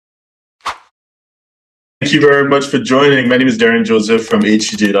Thank you very much for joining. My name is Darren Joseph from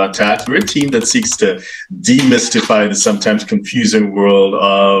HCJ.tax. We're a team that seeks to demystify the sometimes confusing world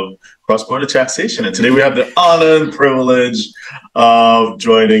of cross-border taxation. And today we have the honor and privilege of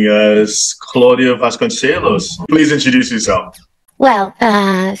joining us, Claudia Vasconcelos. Please introduce yourself. Well,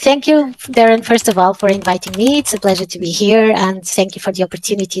 thank you, Darren, first of all, for inviting me. It's a pleasure to be here, and thank you for the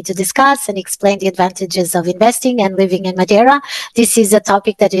opportunity to discuss and explain the advantages of investing and living in Madeira. This is a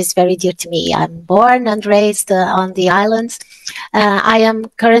topic that is very dear to me. I'm born and raised on the islands. I am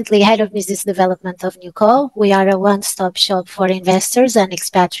currently head of business development of NewCo. We are a one-stop shop for investors and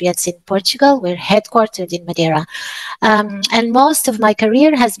expatriates in Portugal. We're headquartered in Madeira. And most of my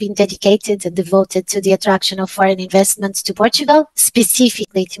career has been dedicated and devoted to the attraction of foreign investments to Portugal,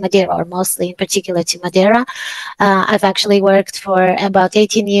 specifically to Madeira, or mostly in particular to Madeira. I've actually worked for about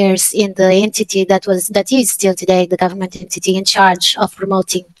 18 years in the entity that is still today the government entity in charge of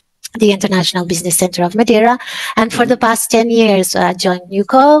promoting the International Business Center of Madeira. And for the past 10 years, I joined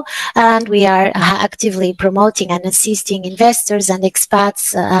NewCo, and we are actively promoting and assisting investors and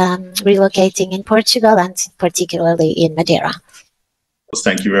expats relocating in Portugal, and particularly in Madeira.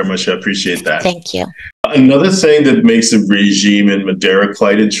 Thank you very much. I appreciate that. Thank you. Another thing that makes the regime in Madeira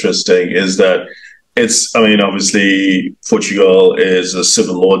quite interesting is that obviously Portugal is a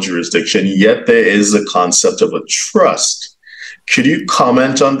civil law jurisdiction, yet there is a concept of a trust. Could you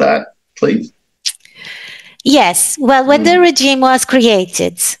comment on that, please? Yes. Well, when the regime was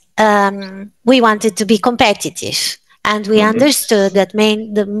created, we wanted to be competitive, and we understood that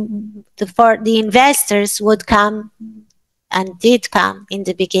the investors would come, and did come in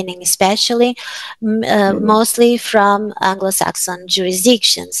the beginning, especially mostly from Anglo-Saxon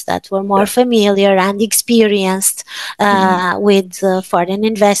jurisdictions that were more familiar and experienced with foreign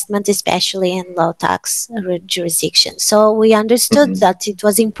investment, especially in low tax jurisdictions. So we understood that it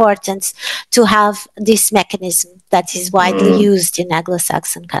was important to have this mechanism that is widely used in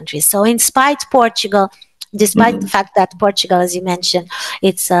Anglo-Saxon countries. So in spite despite the fact that Portugal, as you mentioned,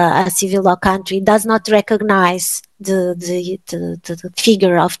 it's a civil law country, does not recognize the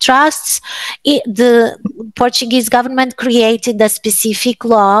figure of trusts, the Portuguese government created a specific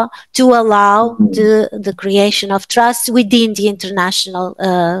law to allow the creation of trusts within the International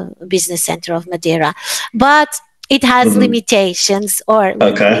Business Center of Madeira. But it has limitations, or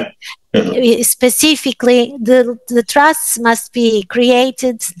specifically, the trusts must be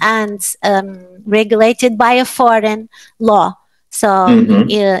created and regulated by a foreign law. So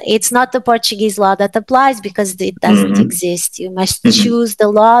it's not the Portuguese law that applies, because it doesn't exist. You must choose the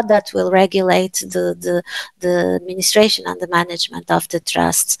law that will regulate the administration and the management of the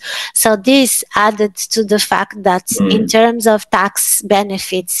trusts. So this added to the fact that in terms of tax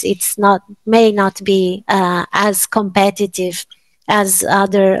benefits, may not be as competitive as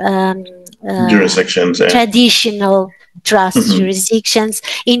other jurisdictions, traditional trust jurisdictions.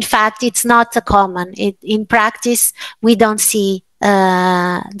 In fact, it's not a common. In practice, we don't see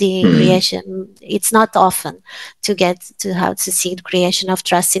the creation. It's not often to see the creation of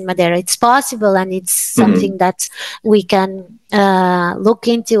trust in Madeira. It's possible, and it's something that we can look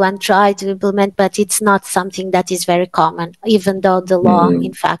into and try to implement, but it's not something that is very common, even though the law,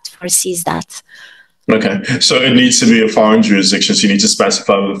 in fact, foresees that. Okay, so it needs to be a foreign jurisdiction, so you need to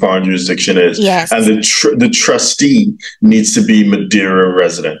specify what the foreign jurisdiction is. Yes. And the trustee needs to be Madeira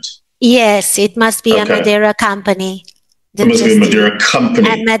resident. Yes, it must be a Madeira company. It must be a Madeira company.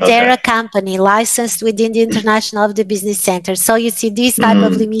 A Madeira company licensed within the International of the Business Center. So you see these type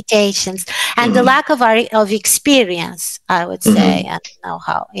of limitations, and the lack of experience, I would say, and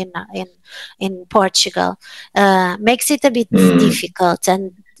know-how in Portugal makes it a bit difficult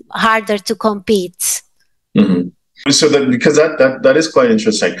and harder to compete. So that is quite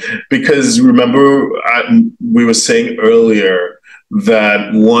interesting, because remember we were saying earlier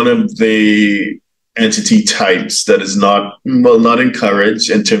that one of the entity types that is not encouraged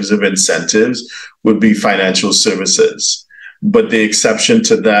in terms of incentives would be financial services, but the exception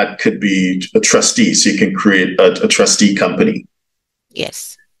to that could be a trustee. So you can create a trustee company.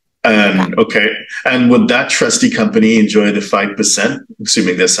 Yes. And and would that trustee company enjoy the 5%,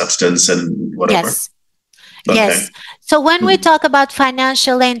 assuming their substance and whatever? Yes. Yes. So when we talk about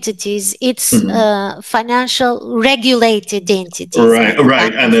financial entities, it's financial regulated entities,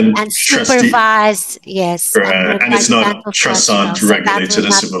 right, and then supervised, yes, and it's not trust on regulated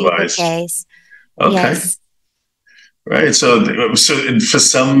or supervised. Case. Okay, yes. Right. So for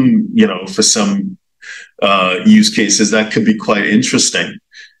some, use cases, that could be quite interesting.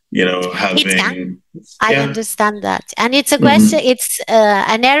 I understand that, and it's a question. It's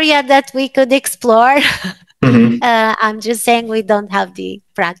an area that we could explore I'm just saying we don't have the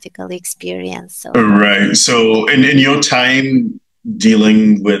practical experience so far. Right. So in your time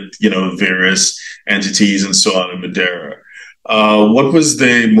dealing with, various entities and so on in Madeira, what was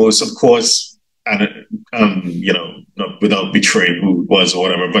the most, of course, and without betraying who it was or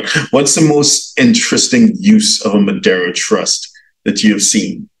whatever, but what's the most interesting use of a Madeira trust that you have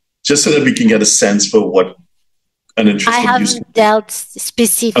seen? Just so that we can get a sense for what an interesting I use. haven't dealt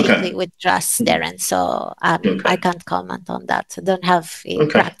specifically with trusts there, and so I can't comment on that. I don't have a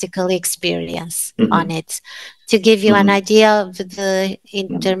practical experience on it. To give you an idea of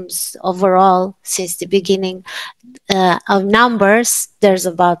in terms overall, since the beginning of numbers, there's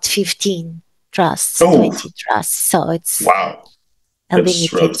about 15 trusts, 20 trusts. So it's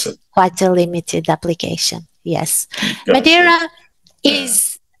quite a limited application. Yes. Gotcha. Madeira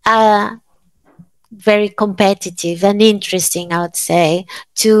is very competitive and interesting, I would say,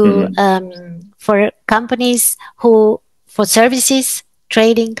 to for companies for services,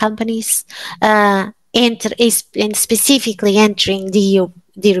 trading companies, specifically entering the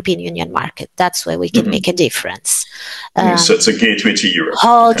European Union market. That's where we can make a difference. So it's a gateway to Europe.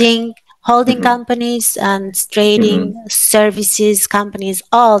 Holding companies and trading services companies,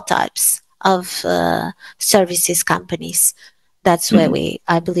 all types of services companies. That's where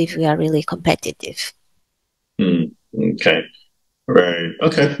I believe we are really competitive. Okay. Right.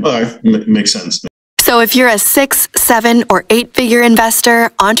 Okay. All right. Makes sense. So if you're a 6, 7, or 8-figure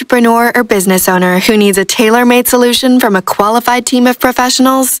investor, entrepreneur, or business owner who needs a tailor-made solution from a qualified team of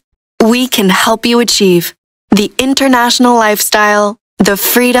professionals, we can help you achieve the international lifestyle, the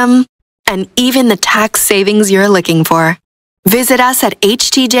freedom, and even the tax savings you're looking for. Visit us at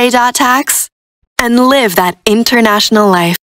htj.tax and live that international life.